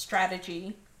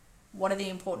strategy. What are the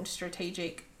important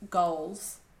strategic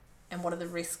goals? And what are the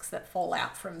risks that fall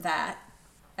out from that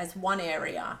as one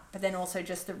area, but then also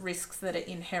just the risks that are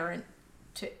inherent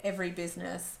to every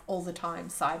business all the time,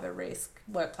 cyber risk,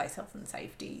 workplace health and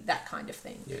safety, that kind of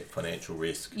thing. Yeah, financial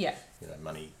risk. Yeah.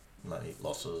 Money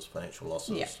losses, financial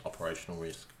losses, operational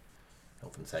risk.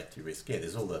 health and safety risk. Yeah,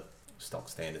 there's all the stock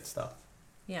standard stuff.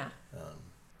 Yeah.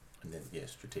 And then,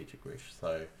 strategic risk.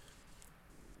 So,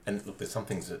 and look, there's some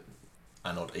things that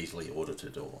are not easily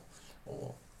audited or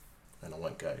and I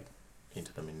won't go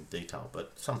into them in detail,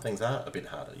 but some things are a bit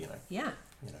harder, Yeah.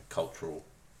 Cultural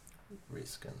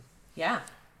risk and, Yeah.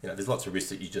 there's lots of risks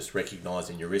that you just recognise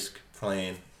in your risk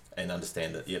plan and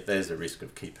understand that, there's a risk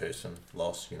of key person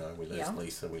loss, we lose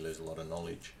Lisa, we lose a lot of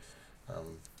knowledge,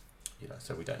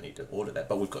 so we don't need to audit that,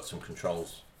 but we've got some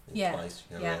controls in place,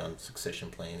 around succession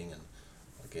planning and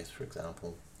I guess, for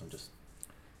example, I'm just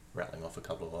rattling off a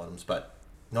couple of items, but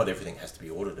not everything has to be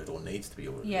audited or needs to be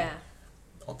audited. Yeah.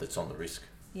 That's on the risk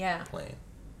plan.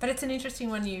 But it's an interesting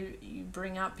one you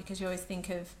bring up because you always think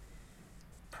of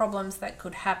problems that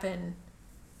could happen,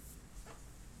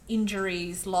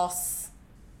 injuries, loss,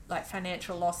 like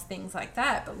financial loss, things like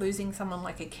that. But losing someone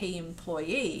like a key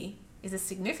employee is a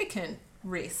significant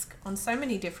risk on so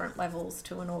many different levels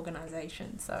to an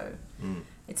organisation. So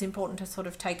it's important to sort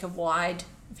of take a wide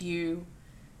view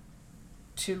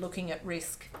to looking at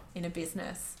risk in a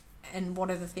business and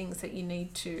what are the things that you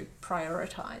need to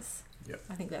prioritise. Yep.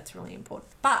 I think that's really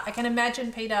important. But I can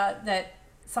imagine, Peter, that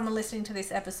someone listening to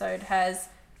this episode has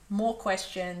more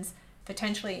questions,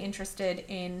 potentially interested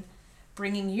in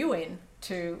bringing you in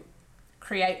to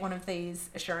create one of these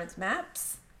assurance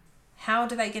maps. How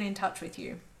do they get in touch with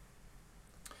you?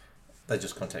 They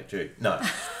just contact you. No.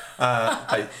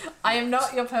 I am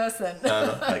not your person.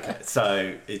 No, okay.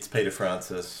 So it's Peter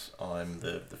Francis. I'm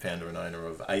the founder and owner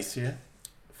of ACEIA,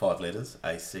 5 letters,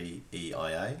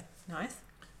 ACEIA. Nice.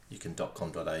 You can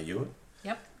 .com.au.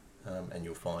 Yep. And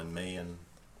you'll find me and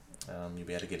you'll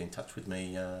be able to get in touch with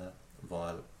me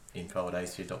via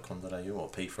info@acia.com.au or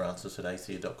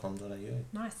pfrancis@acia.com.au.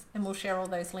 Nice. And we'll share all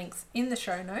those links in the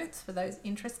show notes for those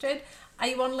interested. Are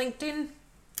you on LinkedIn?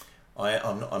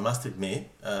 I must admit,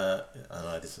 I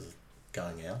know this is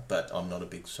going out, but I'm not a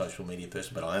big social media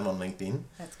person, but I am on LinkedIn.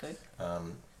 That's good.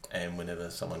 And whenever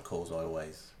someone calls, I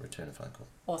always return a phone call.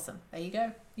 Awesome. There you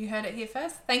go. You heard it here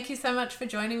first. Thank you so much for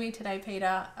joining me today,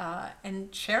 Peter,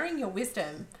 and sharing your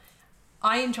wisdom.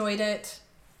 I enjoyed it.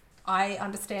 I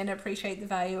understand and appreciate the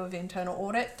value of internal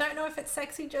audit. Don't know if it's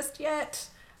sexy just yet,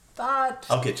 but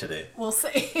I'll get you there. We'll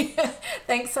see.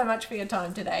 Thanks so much for your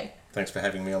time today. Thanks for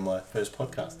having me on my first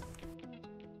podcast.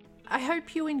 I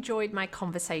hope you enjoyed my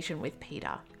conversation with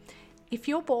Peter. If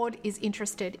your board is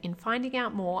interested in finding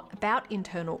out more about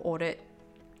internal audit,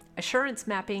 assurance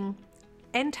mapping,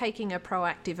 and taking a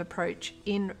proactive approach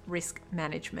in risk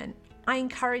management, I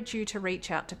encourage you to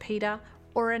reach out to Peter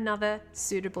or another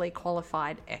suitably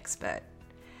qualified expert.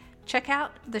 Check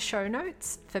out the show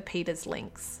notes for Peter's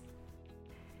links.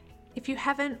 If you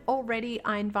haven't already,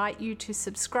 I invite you to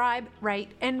subscribe,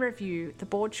 rate, and review the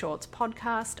Board Shorts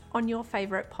podcast on your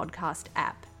favourite podcast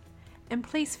app. And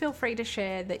please feel free to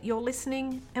share that you're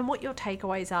listening and what your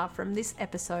takeaways are from this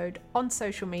episode on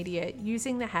social media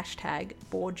using the hashtag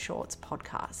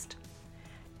BoardShortsPodcast.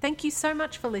 Thank you so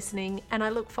much for listening, and I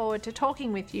look forward to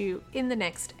talking with you in the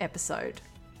next episode.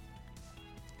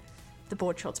 The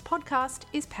Board Shorts podcast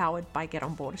is powered by Get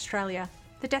On Board Australia,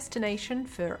 the destination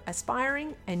for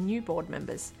aspiring and new board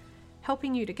members,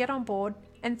 helping you to get on board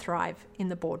and thrive in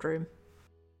the boardroom.